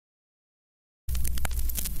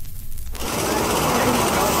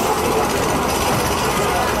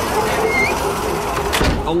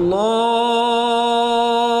الله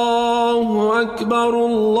أكبر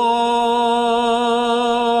الله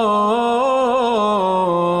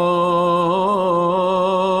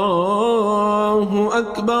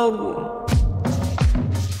أكبر.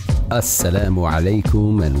 Assalamu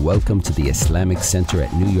alaikum and welcome to the Islamic Center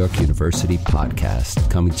at New York University podcast,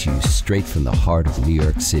 coming to you straight from the heart of New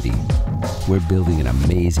York City. We're building an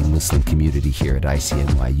amazing Muslim community here at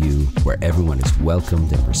ICNYU where everyone is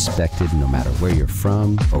welcomed and respected no matter where you're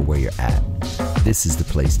from or where you're at. This is the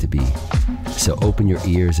place to be. So open your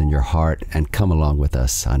ears and your heart and come along with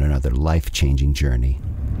us on another life-changing journey.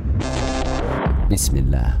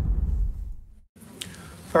 Bismillah.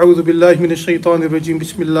 أعوذ بالله من الشيطان الرجيم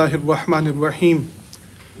بسم الله الرحمن الرحيم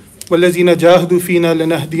والذين جاهدوا فينا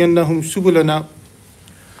لنهدينهم سبلنا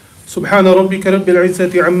سبحان ربك رب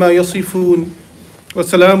العزة عما يصفون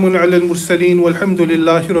وسلام على المرسلين والحمد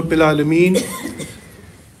لله رب العالمين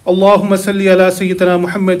اللهم صل على سيدنا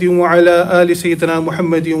محمد وعلى آل سيدنا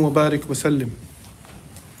محمد وبارك وسلم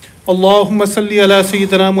اللهم صل على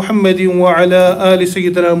سيدنا محمد وعلى آل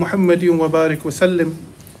سيدنا محمد وبارك وسلم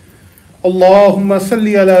اللهم صل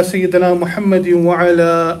على سيدنا محمد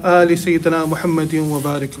وعلى آل سيدنا محمد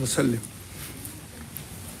وبارك وسلم.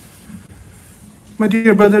 My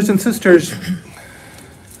dear brothers and sisters,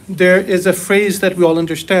 there is a phrase that we all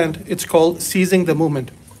understand. It's called seizing the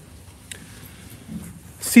moment.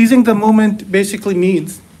 Seizing the moment basically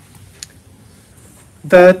means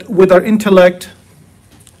that with our intellect,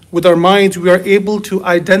 with our minds, we are able to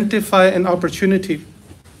identify an opportunity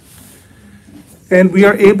and we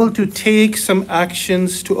are able to take some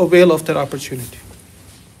actions to avail of that opportunity.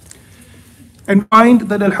 And find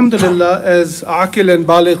that, alhamdulillah, as aqil and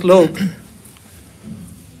baligh log,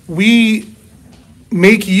 we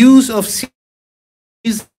make use of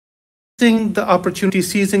seizing the opportunity,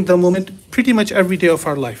 seizing the moment pretty much every day of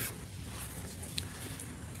our life.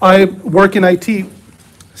 I work in IT.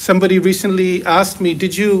 Somebody recently asked me,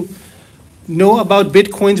 did you know about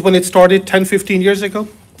Bitcoins when it started 10, 15 years ago?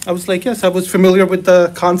 I was like, yes, I was familiar with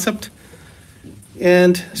the concept.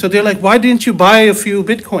 And so they're like, why didn't you buy a few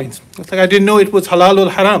Bitcoins? I was like, I didn't know it was halal or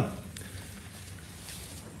haram.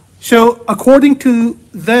 So according to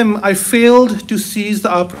them, I failed to seize the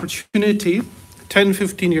opportunity 10,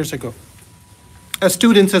 15 years ago. As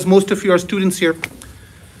students, as most of you are students here,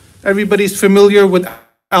 everybody's familiar with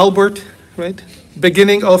Albert, right?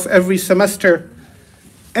 Beginning of every semester,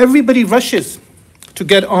 everybody rushes to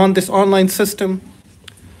get on this online system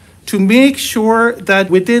to make sure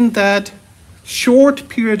that within that short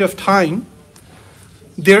period of time,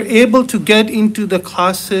 they're able to get into the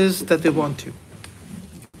classes that they want to.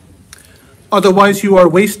 Otherwise, you are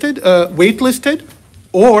waitlisted,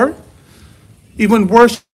 or even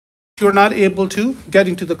worse, you're not able to get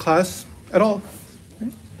into the class at all.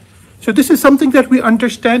 So this is something that we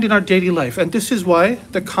understand in our daily life, and this is why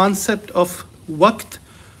the concept of waqt,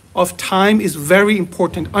 of time, is very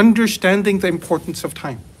important, understanding the importance of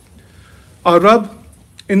time. Our Rabb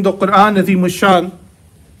in the Quran, Azim al-Shan,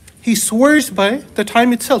 he swears by the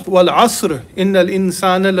time itself. وَالْعَصْرِ إِنَّ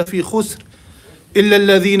الْإِنسَانَ لَفِي خُسْرٍ إِلَّا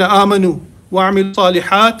الَّذِينَ آمَنُوا وَعَمِلُوا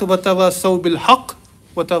الصَّالِحَاتِ وَتَوَاصَوْا بِالْحَقِّ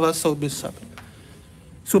وَتَوَاصَوْا بِالصَّبْرِ.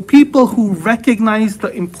 So people who recognize the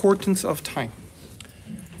importance of time.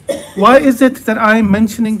 Why is it that I'm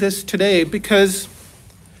mentioning this today? Because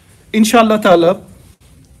inshallah ta'ala,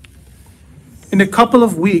 in a couple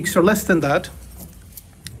of weeks or less than that,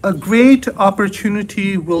 a great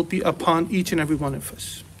opportunity will be upon each and every one of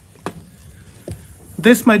us.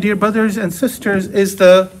 This, my dear brothers and sisters, is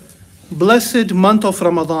the blessed month of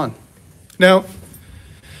Ramadan. Now,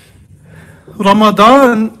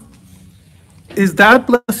 Ramadan is that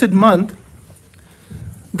blessed month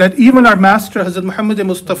that even our master, Hazrat Muhammad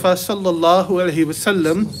Mustafa sallallahu alaihi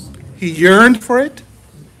wasallam, he yearned for it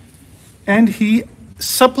and he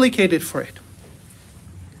supplicated for it.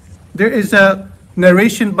 There is a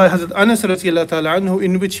narration by Hazrat Anas radiallahu ta'ala anhu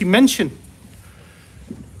in which he mentioned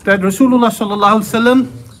that Rasulullah sallallahu alaihi wasallam,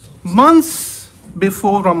 months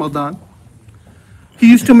before Ramadan, he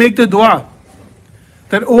used to make the dua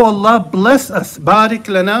that, oh Allah, bless us, barik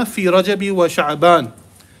lana fi Rajabi wa Sha'ban,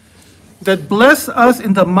 that bless us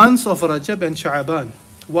in the months of Rajab and Sha'ban.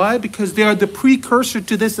 Why? Because they are the precursor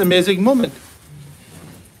to this amazing moment.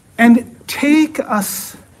 And take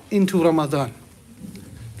us into Ramadan.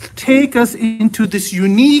 Take us into this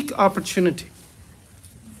unique opportunity.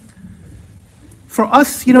 For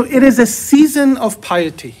us, it is a season of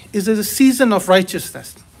piety. It is a season of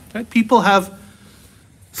righteousness. Right? People have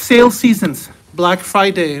sale seasons, Black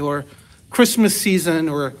Friday or Christmas season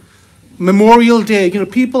or Memorial Day.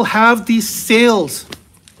 People have these sales.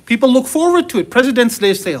 People look forward to it. President's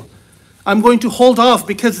Day sale. I'm going to hold off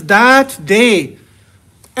because that day,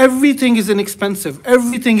 everything is inexpensive,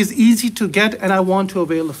 everything is easy to get, and I want to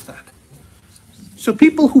avail of that. So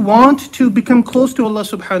people who want to become close to Allah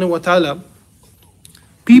subhanahu wa ta'ala,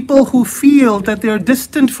 people who feel that they are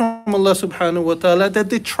distant from Allah subhanahu wa ta'ala, that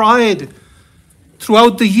they tried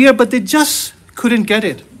throughout the year, but they just couldn't get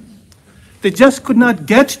it. They just could not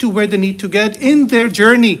get to where they need to get in their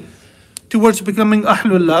journey towards becoming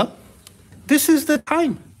Ahlullah. This is the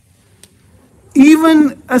time.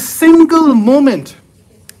 Even a single moment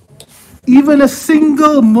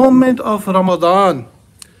of Ramadan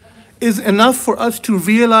is enough for us to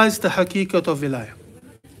realize the haqiqat of wilayah.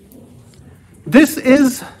 This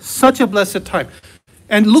is such a blessed time.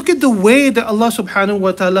 And look at the way that Allah subhanahu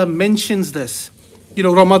wa ta'ala mentions this. You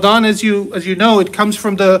know, Ramadan, as you know, it comes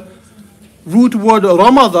from the root word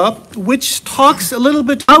Ramada, which talks a little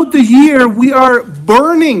bit out the year we are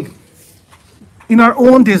burning in our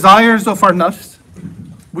own desires of our nafs,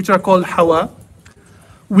 which are called hawa.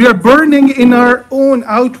 We are burning in our own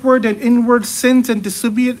outward and inward sins and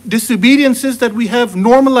disobediences that we have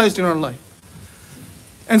normalized in our life.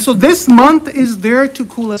 And so this month is there to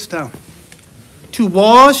cool us down, to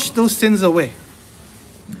wash those sins away.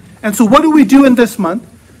 And so what do we do in this month?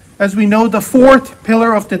 As we know, the fourth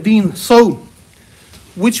pillar of the Deen, Sawm,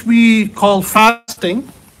 which we call fasting.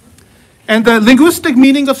 And the linguistic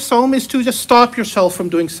meaning of Sawm is to just stop yourself from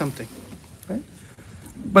doing something. Right?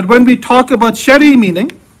 But when we talk about Shari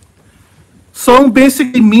meaning, Sawm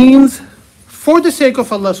basically means for the sake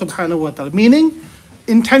of Allah subhanahu wa ta'ala, meaning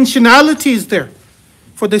intentionality is there.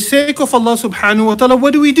 For the sake of Allah subhanahu wa ta'ala,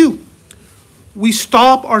 what do? We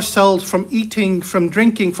stop ourselves from eating, from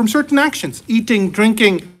drinking, from certain actions. Eating,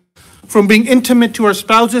 drinking, from being intimate to our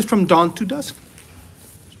spouses from dawn to dusk.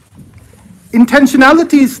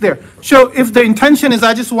 Intentionality is there. So if the intention is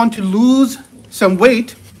I just want to lose some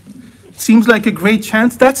weight, seems like a great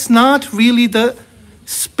chance. That's not really the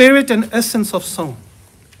spirit and essence of Sawm.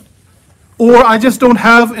 Or I just don't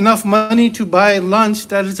have enough money to buy lunch.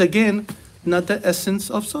 That is again not the essence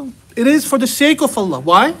of Sawm. It is for the sake of Allah.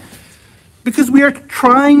 Why? Because we are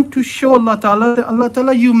trying to show Allah Ta'ala that Allah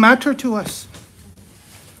Ta'ala, you matter to us.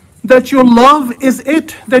 That your love is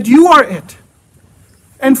it, that you are it.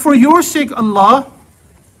 And for your sake, Allah,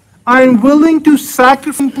 I am willing to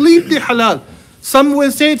sacrifice completely halal. Some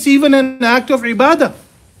will say it's even an act of ibadah.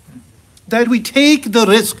 That we take the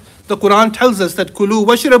risk. The Quran tells us that kulu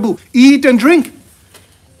washrabu, eat and drink.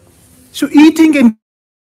 So eating and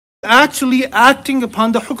actually acting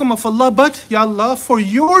upon the hukum of Allah, but Ya Allah, for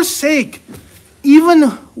your sake, even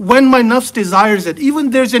when my nafs desires it,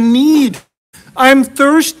 even there's a need, I am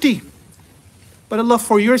thirsty, but Allah,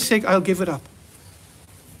 for your sake, I'll give it up.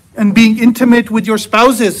 And being intimate with your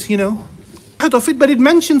spouses, part of it, but it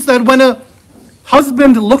mentions that when a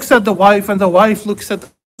husband looks at the wife and the wife looks at the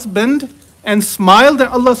husband and smile,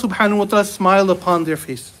 that Allah subhanahu wa ta'ala smiled upon their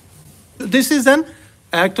face. This is an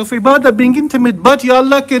act of ibadah, being intimate. But Ya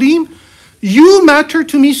Allah Kareem, you matter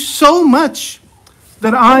to me so much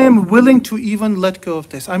that I am willing to even let go of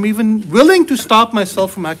this. I'm even willing to stop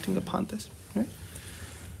myself from acting upon this. Right?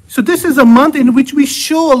 So this is a month in which we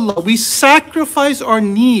show Allah, we sacrifice our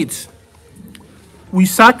needs. We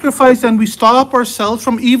sacrifice and we stop ourselves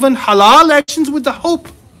from even halal actions with the hope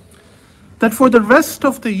that for the rest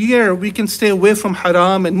of the year we can stay away from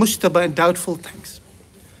haram and mushtaba and doubtful things.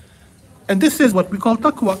 And this is what we call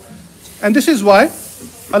taqwa. And this is why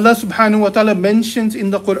Allah subhanahu wa ta'ala mentions in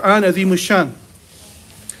the Quran Azimushan,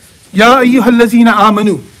 Ya ayyuhallazina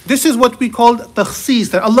amanu. This is what we call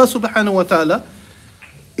takhsis, that Allah subhanahu wa ta'ala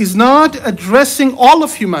is not addressing all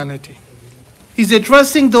of humanity. He's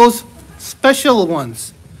addressing those special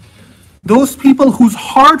ones. Those people whose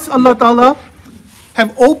hearts Allah ta'ala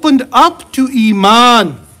have opened up to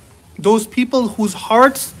Iman. Those people whose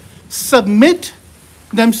hearts submit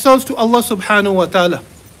themselves to Allah subhanahu wa ta'ala.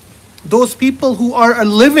 Those people who are a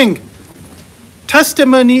living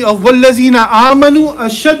testimony of وَالَّذِينَ آمَنُوا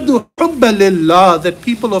أَشَدُّ حُبًّا لِلَّهِ, that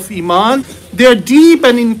people of Iman, they're deep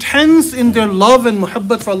and intense in their love and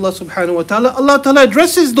muhabbat for Allah subhanahu wa ta'ala. Allah ta'ala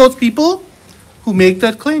addresses those people who make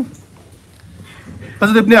that claim.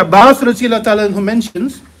 Hazrat Ibn Abbas radiallahu ta'ala who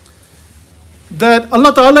mentions that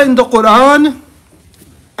Allah ta'ala in the Quran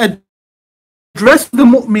addressed the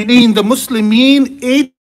mu'mineen, the Muslimeen,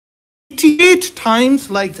 88 times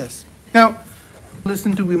like this. Now,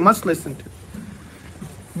 we must listen to.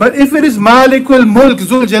 But if it is Malikul Mulk,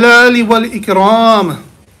 Zul Jalali wal Ikram,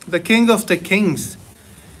 the King of the Kings,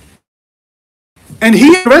 and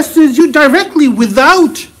he addresses you directly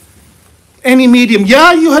without any medium.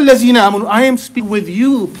 Ya ayyuhallazina amanu, I am speaking with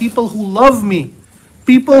you, people who love me,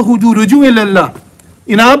 people who do ruju ilallah.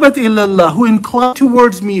 inabat illallah, who incline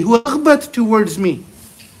towards me, who aghbat towards me.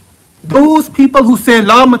 Those people who say,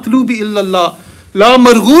 La matlubi illallah, La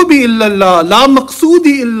marghubi illallah, La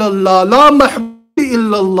maqsoodi illallah, La mahbubi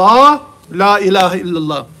illallah, La ilaha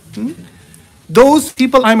illallah. Those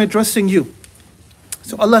people I'm addressing you.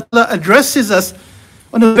 So Allah Ta'ala addresses us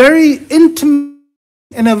on a very intimate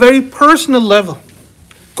and a very personal level.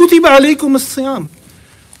 Kutiba alaykum as-siyam,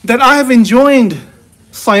 that I have enjoined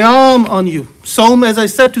siyam on you. Sawm, as I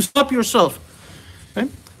said, to stop yourself. Right?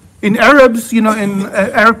 In Arabs, in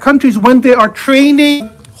Arab countries, when they are training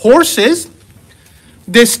horses,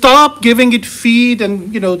 they stop giving it feed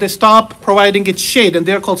and, they stop providing it shade, and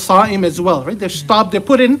they're called sa'im as well, right? They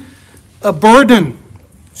put in a burden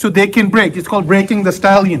so they can break. It's called breaking the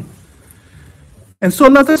stallion. And so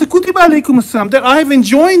Allah says, Kutiba alaykum as-siyam, that I have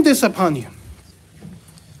enjoined this upon you.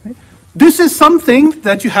 Right? This is something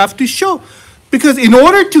that you have to show. Because in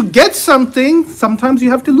order to get something, sometimes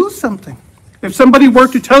you have to lose something. If somebody were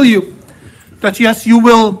to tell you that yes, you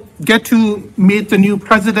will get to meet the new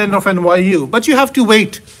president of NYU, but you have to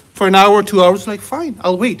wait for an hour, 2 hours, like fine,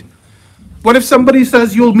 I'll wait. What if somebody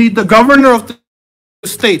says you'll meet the governor of the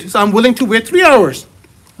state? So I'm willing to wait 3 hours.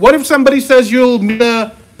 What if somebody says you'll meet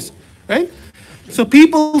right? So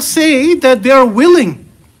people say that they are willing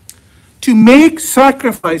to make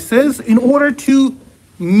sacrifices in order to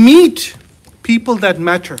meet people that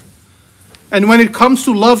matter. And when it comes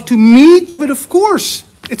to love, to meet, but of course,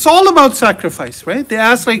 it's all about sacrifice, right? They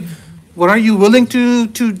ask like, what are you willing to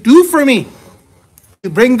do for me? To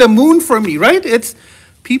bring the moon for me, right? It's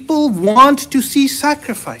people want to see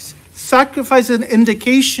sacrifice. Sacrifice is an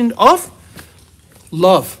indication of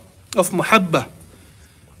love, of muhabba.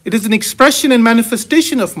 It is an expression and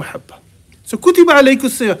manifestation of muhabba. So kutiba alaykum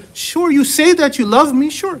siyam. Sure, you say that you love me,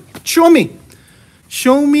 sure. Show me.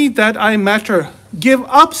 Show me that I matter. Give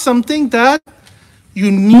up something that you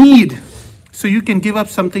need so you can give up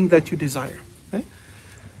something that you desire.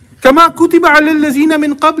 Kama kutiba ala allazina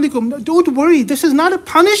min qablikum. Don't worry, this is not a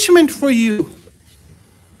punishment for you.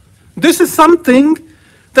 This is something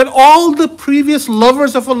that all the previous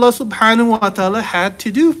lovers of Allah subhanahu wa ta'ala had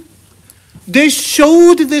to do. They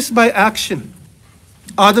showed this by action.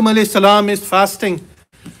 Adam alayhi salam is fasting.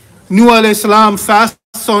 Nuh alayhi salam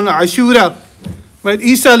fasts on Ashura. Right?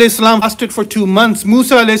 Isa alayhi salam fasted for 2 months.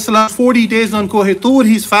 Musa alayhi salam 40 days on Koh Tur,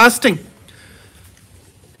 he's fasting.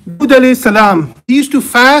 Daud alayhi salam, he used to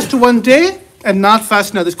fast one day and not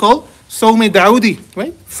fast another. It's called Sawm Daudi,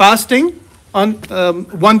 right? Fasting on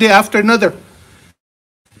one day after another.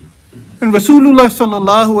 And Rasulullah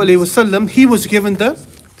sallallahu alayhi wasallam, he was given the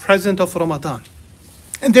present of Ramadan.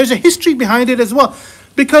 And there's a history behind it as well.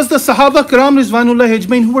 Because the Sahaba Kiram Rizwanullah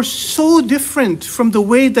Ajmain, who were so different from the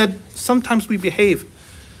way that sometimes we behave.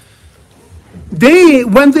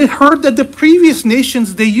 When they heard that the previous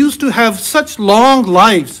nations, they used to have such long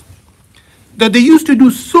lives, that they used to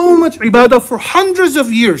do so much ibadah for hundreds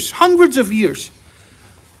of years,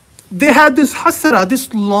 they had this hasara,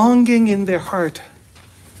 this longing in their heart,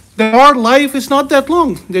 that our life is not that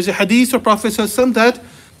long. There's a hadith of Prophet ﷺ that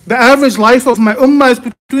the average life of my ummah is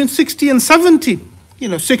between 60 and 70.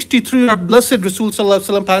 63, our blessed Rasul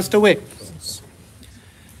ﷺ passed away.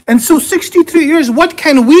 And so 63 years, what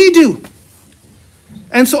can we do?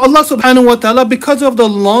 And so Allah subhanahu wa ta'ala, because of the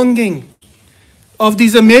longing of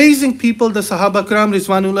these amazing people, the Sahaba Kiram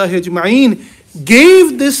Rizwanullah Ajma'een,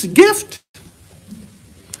 gave this gift.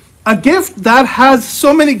 A gift that has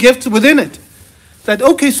so many gifts within it. That,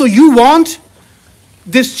 okay, so you want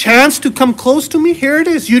this chance to come close to me? Here it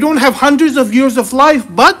is. You don't have hundreds of years of life,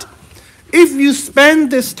 but if you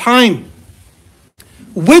spend this time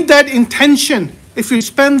with that intention, if you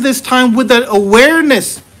spend this time with that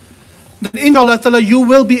awareness, then inshallah you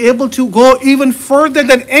will be able to go even further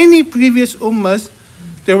than any previous ummahs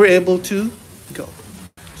they were able to go.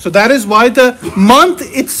 So that is why the month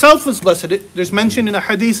itself is blessed. There's mentioned in a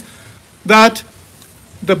hadith that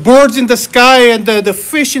the birds in the sky and the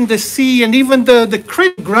fish in the sea and even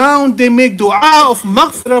the ground, they make dua of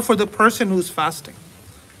maghfirah for the person who's fasting.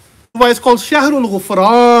 That's why it's called Shahrul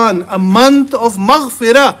Ghufran, a month of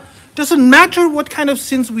maghfirah. Doesn't matter what kind of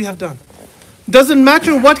sins we have done. Doesn't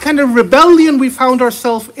matter what kind of rebellion we found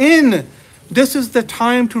ourselves in. This is the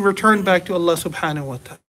time to return back to Allah subhanahu wa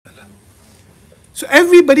ta'ala. So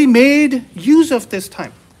everybody made use of this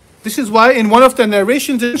time. This is why in one of the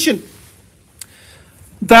narrations it mentioned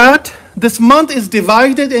that this month is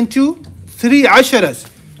divided into 3 asharas.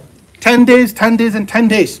 10 days, 10 days, and 10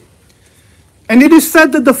 days. And it is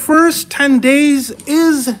said that the first 10 days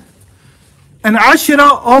is an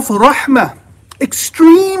ashara of rahmah,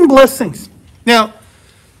 extreme blessings. Now,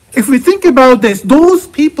 if we think about this, those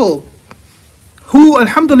people who,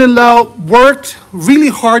 alhamdulillah, worked really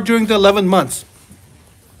hard during the 11 months.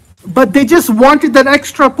 But they just wanted that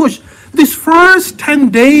extra push. These first 10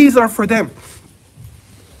 days are for them.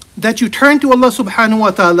 That you turn to Allah subhanahu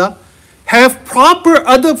wa ta'ala, have proper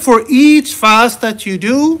adab for each fast that you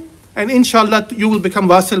do, and inshallah you will become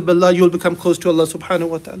wasil billah, you will become close to Allah subhanahu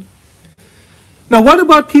wa ta'ala. Now what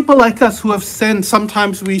about people like us who have sinned?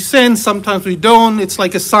 Sometimes we sin, sometimes we don't. It's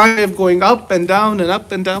like a sine wave going up and down and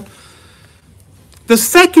up and down. The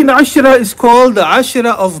second ashra is called the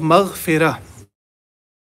ashra of maghfirah.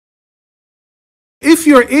 If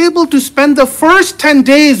you're able to spend the first 10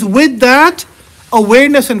 days with that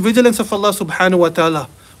awareness and vigilance of Allah subhanahu wa ta'ala,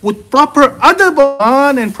 with proper adab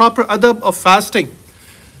on and proper adab of fasting,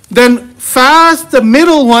 then fast the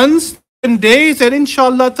middle ones 10 days, and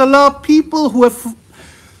inshallah ta'ala, people who have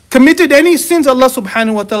committed any sins, Allah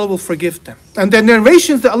subhanahu wa ta'ala will forgive them. And the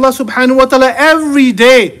narrations that Allah subhanahu wa ta'ala every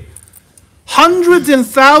day, hundreds and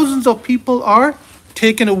thousands of people are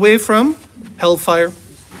taken away from hellfire.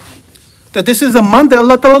 That this is a month that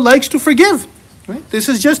Allah ta'ala likes to forgive. Right? This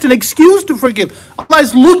is just an excuse to forgive. Allah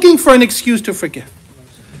is looking for an excuse to forgive.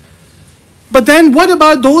 But then what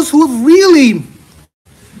about those who have really,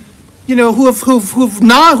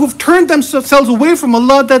 who've turned themselves away from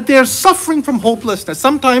Allah, that they are suffering from hopelessness?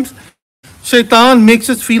 Sometimes shaitan makes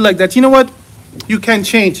us feel like that. You know what? You can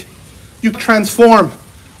change. You transform.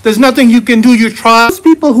 There's nothing you can do. You try. Those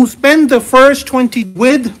people who spend the first 20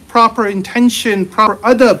 with proper intention, proper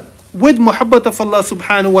adab, with muhabbat of Allah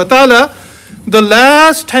subhanahu wa ta'ala, the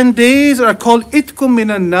last 10 days are called itkum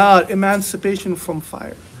minan nar, emancipation from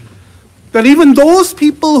fire. That even those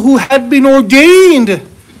people who had been ordained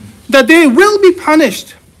that they will be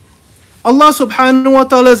punished, Allah subhanahu wa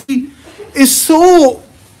ta'ala is so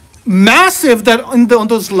massive that on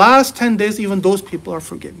those last 10 days, even those people are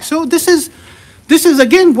forgiven. So this is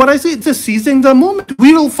again what I say, it's just seizing the moment.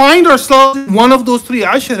 We will find ourselves in one of those three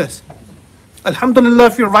asharas. Alhamdulillah,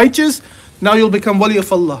 if you're righteous, now you'll become wali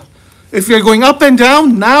of Allah. If you're going up and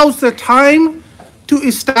down, now's the time to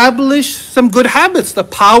establish some good habits. The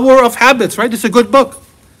power of habits, right? It's a good book.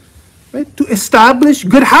 Right? To establish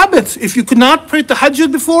good habits. If you could not pray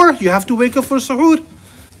tahajjud before, you have to wake up for suhoor.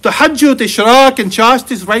 Tahajjud, ishraq and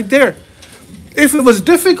chast is right there. If it was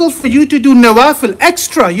difficult for you to do nawafil,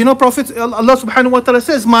 extra, Prophet Allah subhanahu wa ta'ala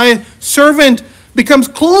says, my servant becomes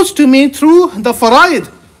close to me through the faraid.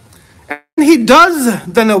 And he does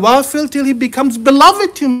the nawafil till he becomes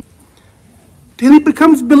beloved to me. Till he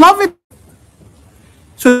becomes beloved.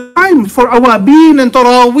 So time for awabin and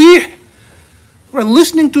taraweeh, we're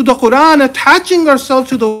listening to the Quran, attaching ourselves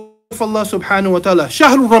to the word of Allah subhanahu wa ta'ala.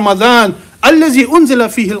 Shahru Ramadan, allazi unzila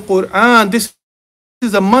fihi al-Quran. This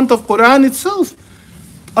is a month of Quran itself.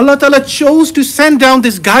 Allah ta'ala chose to send down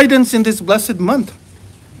this guidance in this blessed month.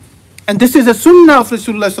 And this is a sunnah of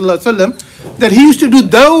Rasulullah sallallahu alaihi wasallam, that he used to do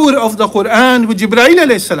dawr of the Quran with Jibreel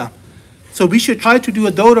alayhi salam. So we should try to do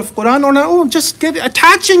a dawr of Quran on our own, just get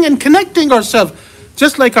attaching and connecting ourselves,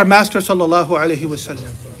 just like our Master sallallahu alaihi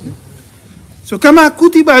wasallam. So kama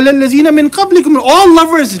kutiba ala allazina min qablikum, all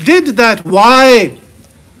lovers did that. Why?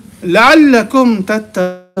 La'allakum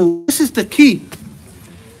tattaqun. This is the key.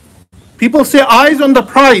 People say eyes on the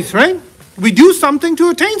prize, right? We do something to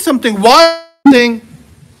attain something. Why?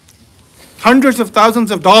 Hundreds of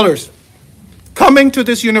thousands of dollars coming to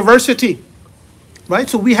this university, right?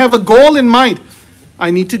 So we have a goal in mind. I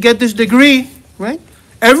need to get this degree, right?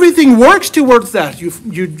 Everything works towards that.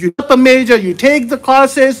 You get a major, you take the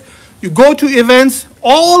classes, you go to events,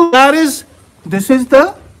 all that is, this is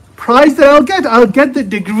the prize that I'll get. I'll get the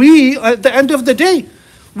degree at the end of the day.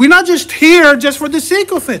 We're not just here just for the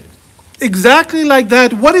sake of it. Exactly like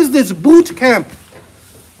that. What is this boot camp?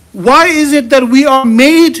 Why is it that we are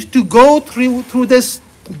made to go through this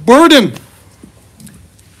burden?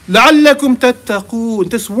 لَعَلَّكُمْ تَتَّقُونَ.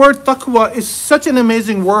 This word taqwa is such an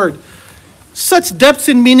amazing word. Such depths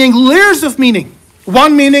in meaning, layers of meaning.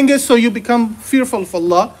 One meaning is so you become fearful of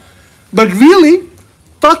Allah. But really,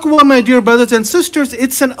 taqwa, my dear brothers and sisters,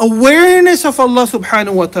 it's an awareness of Allah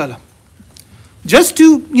subhanahu wa ta'ala. Just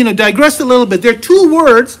to digress a little bit, there are two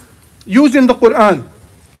words used in the Quran.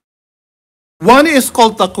 One is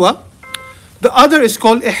called taqwa, the other is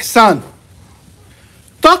called ihsan.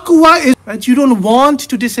 Taqwa is that you don't want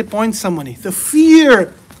to disappoint somebody. The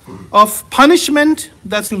fear of punishment,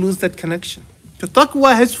 that's to lose that connection. So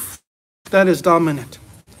taqwa that is dominant.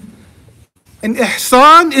 And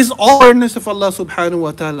ihsan is awareness of Allah subhanahu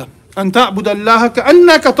wa ta'ala. أَن تَعْبُدَ اللَّهَ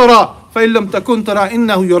كَأَنَّكَ تَرَى فَإِن لَمْ تَكُنْ تَرَى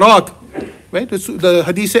إِنَّهُ يَرَاكَ. Right? The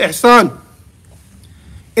hadith ihsan.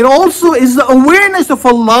 It also is the awareness of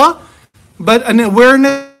Allah, but an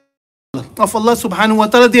awareness. of Allah subhanahu wa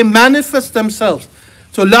ta'ala, they manifest themselves.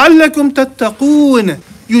 So لَعَلَّكُمْ تَتَّقُونَ.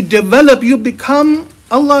 You develop, you become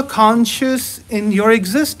Allah conscious in your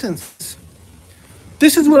existence.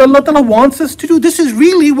 This is what Allah ta'ala wants us to do. This is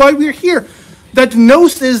really why we're here. That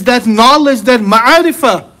gnosis, that knowledge, that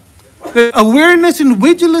ma'arifah, the awareness and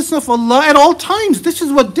vigilance of Allah at all times. This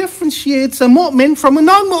is what differentiates a mu'min from a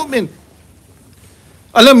non-mu'min.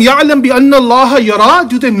 Alam ya'lam bi anna Allah yara.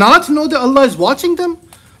 Do they not know that Allah is watching them?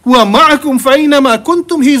 Huwa ma'akum fa'inama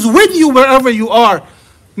kuntum. He is with you wherever you are.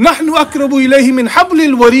 Nahnu akrabu ilayhi min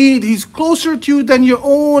hablil warid. He's closer to you than your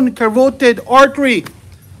own carotid artery.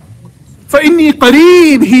 Fa'inni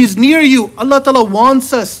qareeb. He's near you. Allah Ta'ala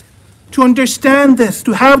wants us to understand this,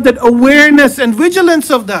 to have that awareness and vigilance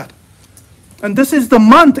of that. And this is the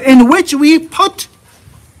month in which we put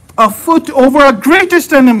a foot over our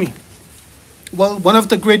greatest enemy. Well, one of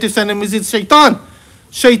the greatest enemies is shaitan.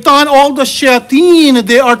 Shaitan, all the shayateen,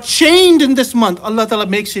 they are chained in this month. Allah Ta'ala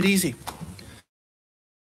makes it easy.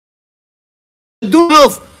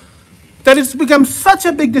 That it's become such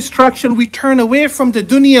a big distraction, we turn away from the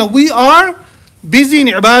dunya. We are busy in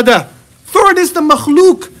ibadah. Third is the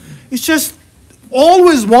makhluk. It's just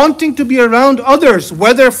always wanting to be around others,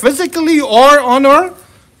 whether physically or on our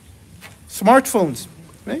smartphones,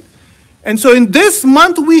 right? And so in this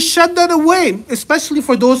month, we shut that away, especially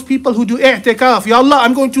for those people who do i'tikaf. Ya Allah,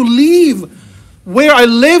 I'm going to leave where I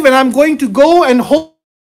live and I'm going to go and hold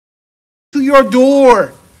to your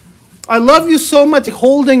door. I love you so much,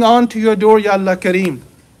 holding on to your door, Ya Allah Kareem.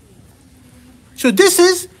 So this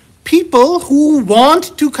is people who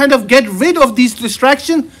want to kind of get rid of these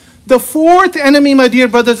distractions. The fourth enemy, my dear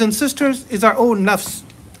brothers and sisters, is our own nafs.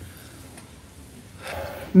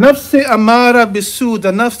 Nafs amara bisu,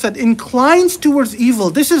 the nafs that inclines towards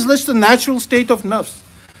evil. This is just the natural state of nafs.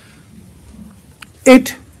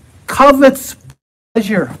 It covets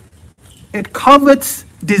pleasure. It covets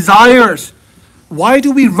desires. Why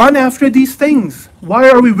do we run after these things? Why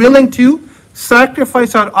are we willing to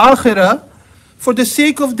sacrifice our akhirah for the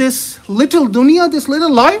sake of this little dunya, this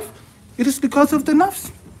little life? It is because of the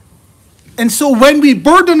nafs. And so when we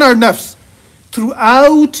burden our nafs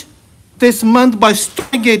throughout this month by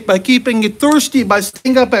stargate, by keeping it thirsty, by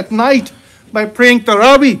staying up at night, by praying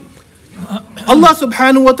Taraweeh, Allah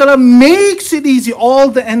subhanahu wa ta'ala makes it easy. All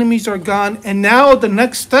the enemies are gone. And now the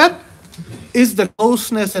next step is the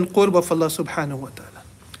closeness and qurb of Allah subhanahu wa ta'ala.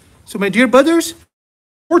 So my dear brothers,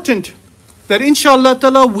 important that inshallah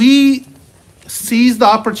ta'ala we seize the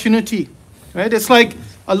opportunity. Right? It's like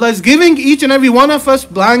Allah is giving each and every one of us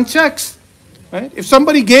blank checks. Right? If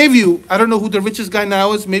somebody gave you, I don't know who the richest guy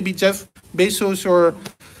now is, maybe Jeff Bezos or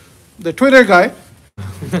the Twitter guy,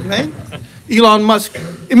 right? Elon Musk.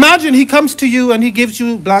 Imagine he comes to you and he gives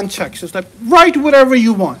you blank checks. It's like, write whatever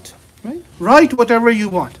you want, right? Write whatever you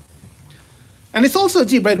want. And it's also,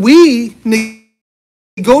 right? We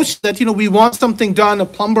negotiate that, we want something done, a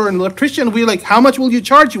plumber, an electrician. We're like, how much will you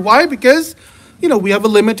charge? Why? Because, we have a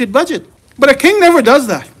limited budget. But a king never does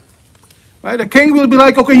that. Right? A king will be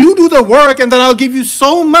like, okay, you do the work and then I'll give you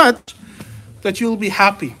so much that you'll be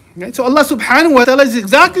happy. Right? So Allah subhanahu wa ta'ala is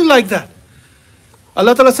exactly like that.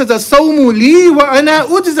 Allah ta'ala says, "As-sawmu li wa ana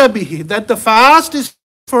ujza bihi," that the fast is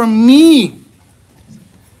for me.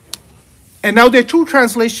 And now there are two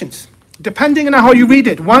translations, depending on how you read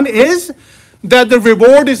it. One is that the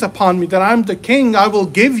reward is upon me, that I'm the king, I will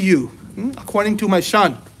give you, according to my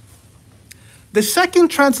shan. The second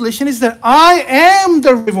translation is that I am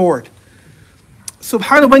the reward.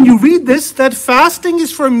 Subhanallah, when you read this, that fasting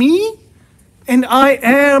is for me and I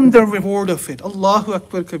am the reward of it. Allahu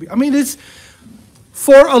Akbar Kabir. I mean, it's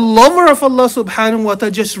for a lover of Allah subhanahu wa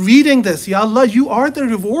ta'ala just reading this. Ya Allah, you are the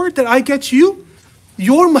reward that I get you.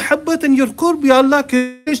 Your muhabbat and your qurb, Ya Allah.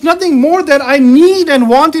 There's nothing more that I need and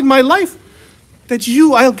want in my life. That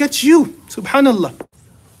I'll get you. Subhanallah.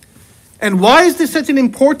 And why is this such an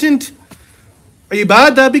important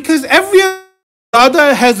ibadah? Because every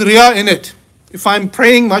ibadah has riyah in it. If I'm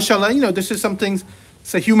praying, mashallah, this is something,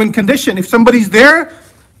 it's a human condition. If somebody's there,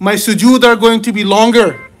 my sujood are going to be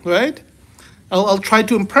longer, right? I'll try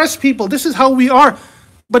to impress people. This is how we are.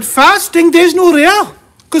 But fasting, there's no riyah.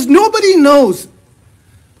 Because nobody knows.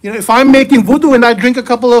 If I'm making wudu and I drink a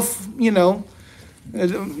couple of,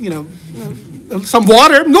 some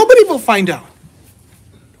water, nobody will find out.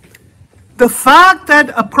 The fact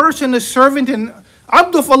that a person is servant and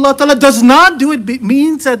abd of Allah Ta'ala does not do it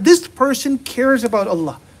means that this person cares about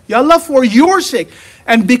Allah. Ya Allah, for your sake.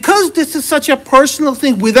 And because this is such a personal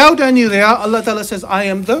thing, without any riyah, Allah Ta'ala says, I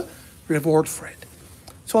am the reward for it.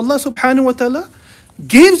 So Allah subhanahu wa ta'ala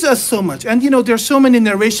gives us so much. And there's so many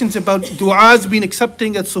narrations about du'as being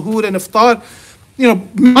accepting at suhoor and iftar.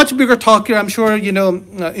 much bigger talk here. I'm sure,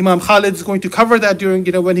 Imam Khalid is going to cover that during,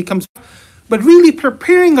 when he comes. But really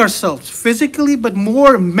preparing ourselves physically, but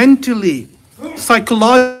more mentally,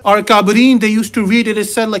 psychologically. Our Kabirin, they used to read, it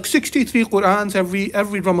is said, like 63 Qur'ans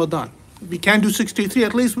every Ramadan. If we can't do 63,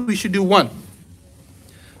 at least we should do one.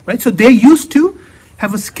 Right? So they used to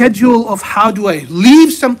have a schedule of how do I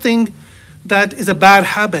leave something that is a bad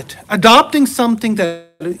habit, adopting something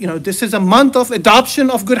that, this is a month of adoption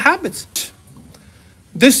of good habits.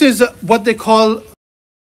 This is what they call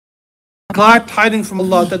glad tidings from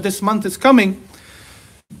Allah that this month is coming.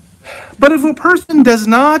 But if a person does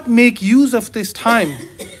not make use of this time,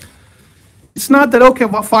 it's not that, okay,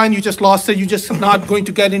 well, fine, you just lost it, you're just not going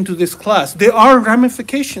to get into this class. There are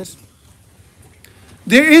ramifications.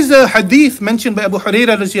 There is a hadith mentioned by Abu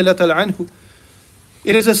Hurairah radiallahu ta'ala anhu.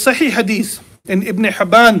 It is a sahih hadith in Ibn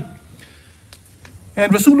Hibban.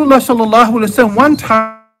 And Rasulullah sallallahu alaihi wasallam one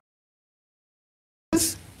time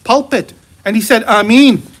pulpit and he said,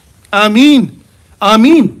 Ameen, Ameen,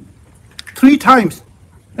 Ameen, 3 times.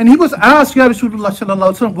 And he was asked, Ya Rasulullah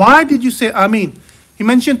sallallahu alaihi wasallam, why did you say Ameen? He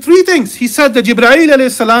mentioned 3 things. He said that Jibreel alayhi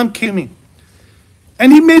salam came in.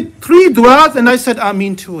 And he made 3 du'as and I said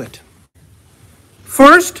Ameen to it.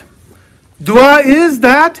 First, dua is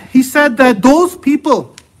that he said that those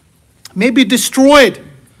people may be destroyed,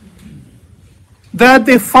 that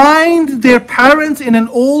they find their parents in an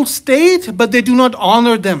old state, but they do not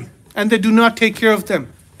honor them and they do not take care of them.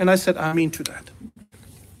 And I said, Ameen to that.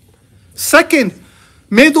 Second,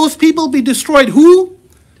 may those people be destroyed who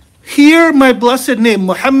hear my blessed name,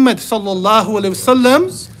 Muhammad sallallahu alaihi wasallam,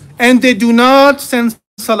 and they do not send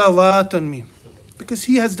salawat on me. Because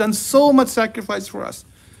he has done so much sacrifice for us.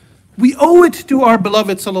 We owe it to our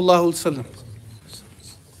beloved sallallahu alaihi wasallam.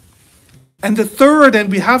 And the third,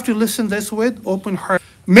 and we have to listen this with open heart,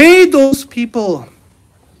 may those people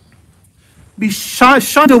be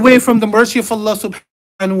shunned away from the mercy of Allah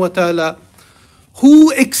subhanahu wa ta'ala,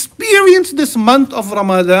 who experience this month of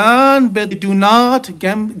Ramadan, but they do not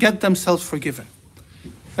get themselves forgiven.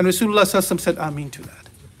 And Rasulullah sallallahu alaihi wasallam said, Ameen to that.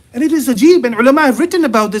 And it is ajib, and ulama have written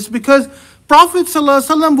about this because Prophet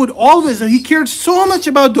ﷺ would always, he cared so much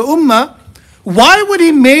about the ummah, why would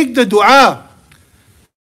he make the dua?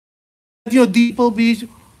 People be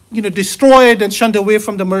destroyed and shunned away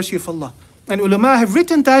from the mercy of Allah. And ulama have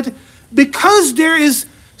written that because there is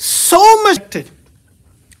so much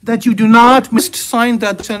that you do not sign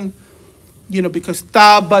that, because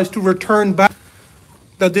tawbah is to return back,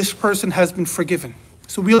 that this person has been forgiven.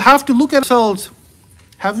 So we'll have to look at ourselves.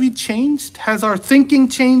 Have we changed? Has our thinking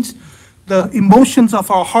changed? The emotions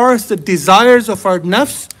of our hearts, the desires of our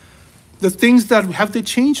nafs, the things that have they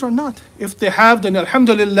changed or not? If they have, then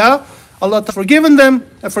alhamdulillah, Allah has forgiven them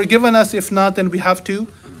and forgiven us. If not, then we have to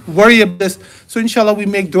worry about this. So inshallah we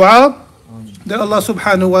make dua that Allah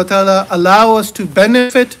subhanahu wa ta'ala allow us to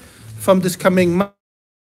benefit from this coming month.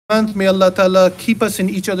 May Allah ta'ala keep us in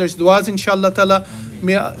each other's duas, inshallah ta'ala.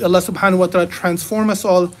 May Allah subhanahu wa ta'ala transform us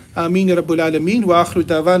all. Ameen ya Rabbul Alameen. Wa akhiru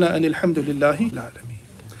da'wana and alhamdulillahi alameen.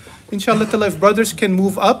 Inshallah ta'ala, if brothers can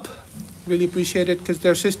move up, really appreciate it because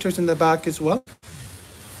there are sisters in the back as well.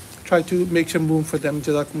 Try to make some room for them.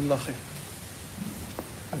 Jazakumullah khair.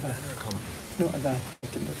 No, adhan.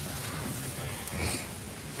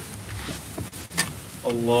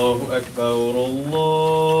 Allahu Akbar,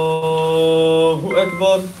 Allahu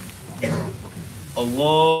Akbar,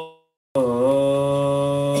 Allahu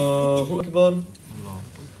Akbar.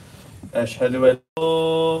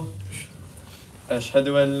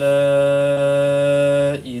 أشهد أن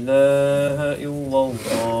لا إله إلا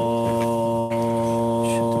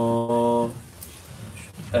الله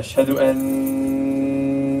أشهد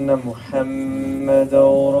أن محمدا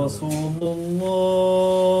رسول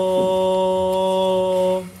الله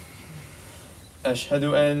أشهد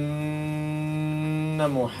أن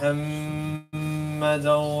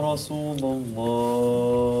محمدا رسول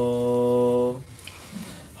الله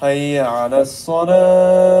حي على الصلاة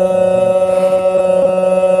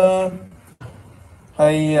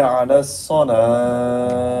حي على الصلاة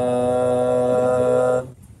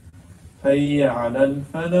حي على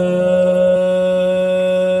الفلاح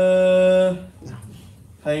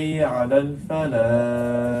حي على الفلاح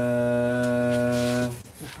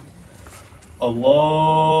الله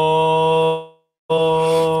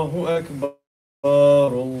أكبر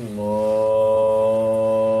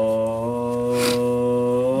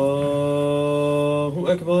الله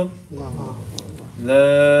أكبر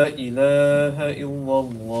لا إله إلا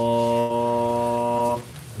الله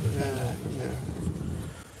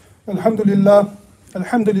الحمد لله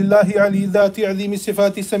الحمد لله علي ذات عظيم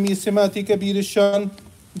الصفات سمي السمات كبير الشان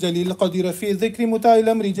جليل القدير في ذكر متاع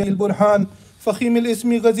الأمر جليل البرهان فخيم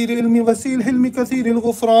الاسم غزير العلم وسيل الحلم كثير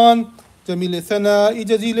الغفران جميل الثناء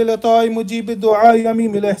جزيل العطاء مجيب الدعاء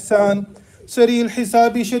عميم الإحسان سريع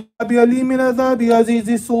الحساب شداب عليم العذاب عزيز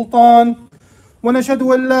السلطان ونشهد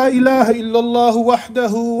أن لا إله إلا الله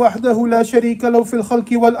وحده لا شريك له في الخلق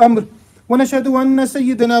والأمر ونشهد أن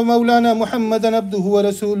سيدنا مولانا محمدا عبده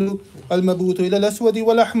ورسوله المبعوث إلى الأسود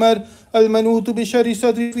والأحمر المنوط بشر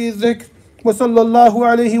صدر في الذكر وصلى الله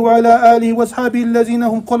عليه وعلى آله وأصحابه الذين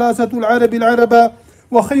هم خلاصة العرب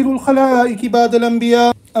وخير الخلائق بعد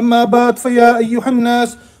الأنبياء أما بعد فيا أيها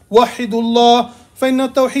الناس وحدوا الله فإن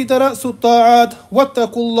التوحيد رأس الطاعات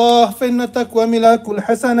واتقوا الله فإن التقوى ملاك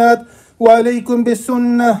الحسنات وعليكم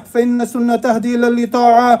بالسنة فإن السنة تهدي إلى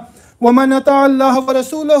الطاعة ومن أطاع الله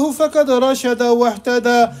ورسوله فقد رشد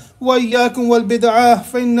واهتدى وإياكم والبدعة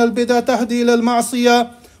فإن البدعة تهدي إلى المعصية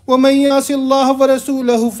ومن يعص الله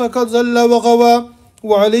ورسوله فقد ضل وغوى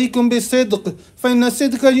وعليكم بالصدق فإن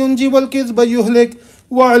الصدق ينجي والكذب يهلك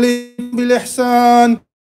وعليكم بالإحسان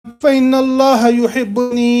فإن الله يحب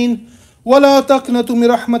المحسنين ولا تقنطوا من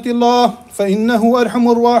رحمة الله فإنه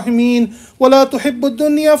أرحم الراحمين ولا تحب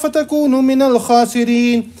الدنيا فتكونوا من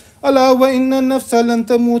الخاسرين ألا وإن النفس لن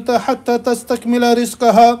تموت حتى تستكمل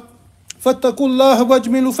رزقها فاتقوا الله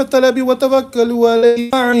واجملوا في الطلب وتوكلوا عليه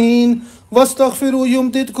أجمعين واستغفروا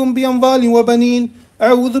يمددكم بأموال وبنين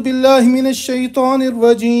أعوذ بالله من الشيطان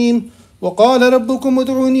الرجيم وقال ربكم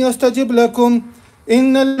ادعوني أستجب لكم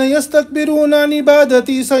إن الذين يستكبرون عن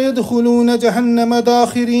عبادتي سيدخلون جهنم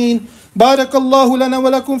داخرين بارك الله لنا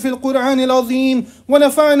ولكم في القرآن العظيم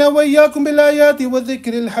ونفعنا وإياكم بالآيات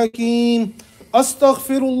والذكر الحكيم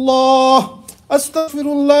أستغفر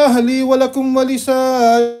الله لي ولكم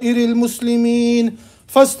ولسائر المسلمين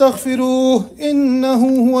فاستغفروه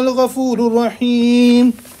إنه هو الغفور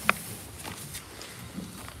الرحيم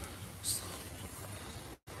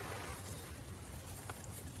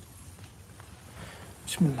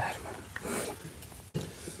بسم الله الرحمن الرحيم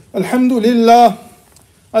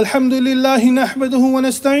الحمد لله نحمده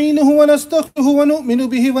ونستعينه ونستغفره ونؤمن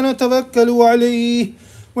به ونتوكل عليه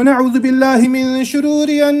ونعوذ بالله من شرور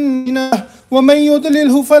أنفسنا ومن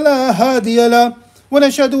يضلله فلا هادي له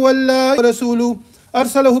ونشهد أن لا رسوله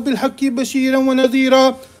أرسله بالحق بشيرا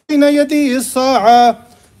ونذيرا بين يدي الساعة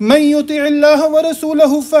من يطع الله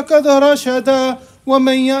ورسوله فقد رشد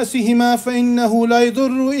ومن يأسهما فإنه لا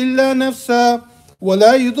يضر إلا نفسه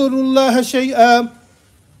ولا يضر الله شيئا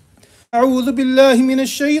أعوذ بالله من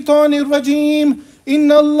الشيطان الرجيم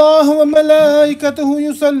إن الله وملائكته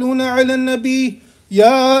يصلون على النبي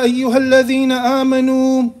يا أيها الذين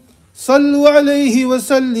آمنوا صلوا عليه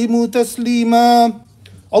وسلموا تسليما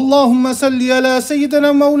اللهم صل على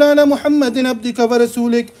سيدنا مولانا محمد عبدك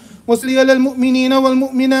ورسولك وصل على المؤمنين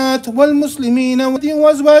والمؤمنات والمسلمين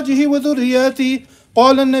وأزواجه وذرياته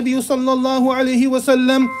قال النبي صلى الله عليه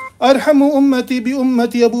وسلم أرحم أمتي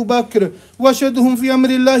بأمتي أبو بكر وأشهدهم في أمر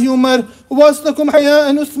الله عمر وأصدقهم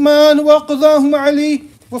حياء عثمان وأقضاهم علي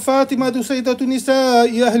وفاطمة سيدة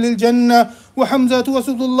نساء أهل الجنة وحمزة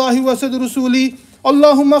وسد الله وسد رسولي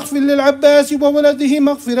اللهم اغفر للعباس وولده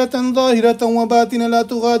مغفرة ظاهرة وباطنة لا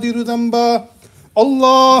تغادر ذنبا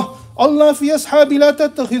الله في أصحابي لا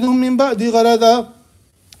تتخذهم من بعد غرضا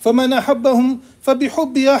فمن أحبهم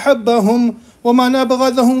فبحبي أحبهم ومن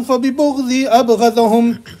أبغضهم فببغضي أبغضهم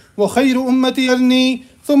وخير أمتي قرني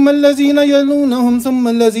ثم الذين يلونهم ثم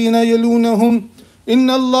الذين يلونهم إن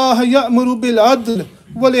الله يأمر بالعدل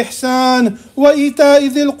والإحسان وإيتاء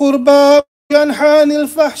ذي القربى وينهى عن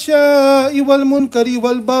الفحشاء والمنكر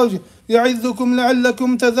والبغي يعظكم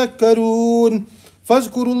لعلكم تذكرون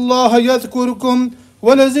فاذكروا الله يذكركم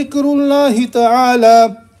ولذكر الله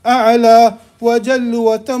تعالى أعلى وجل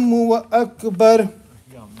وتم وأكبر.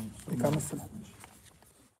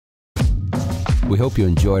 We hope you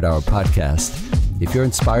enjoyed our podcast. If you're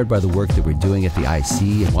inspired by the work that we're doing at the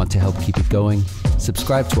IC and want to help keep it going,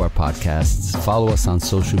 subscribe to our podcasts, follow us on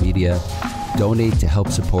social media, donate to help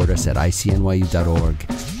support us at ICNYU.org,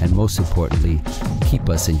 and most importantly, keep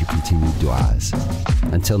us in your continued du'as.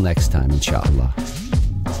 Until next time, inshallah.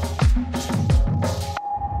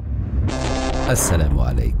 Assalamu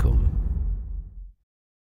alaikum.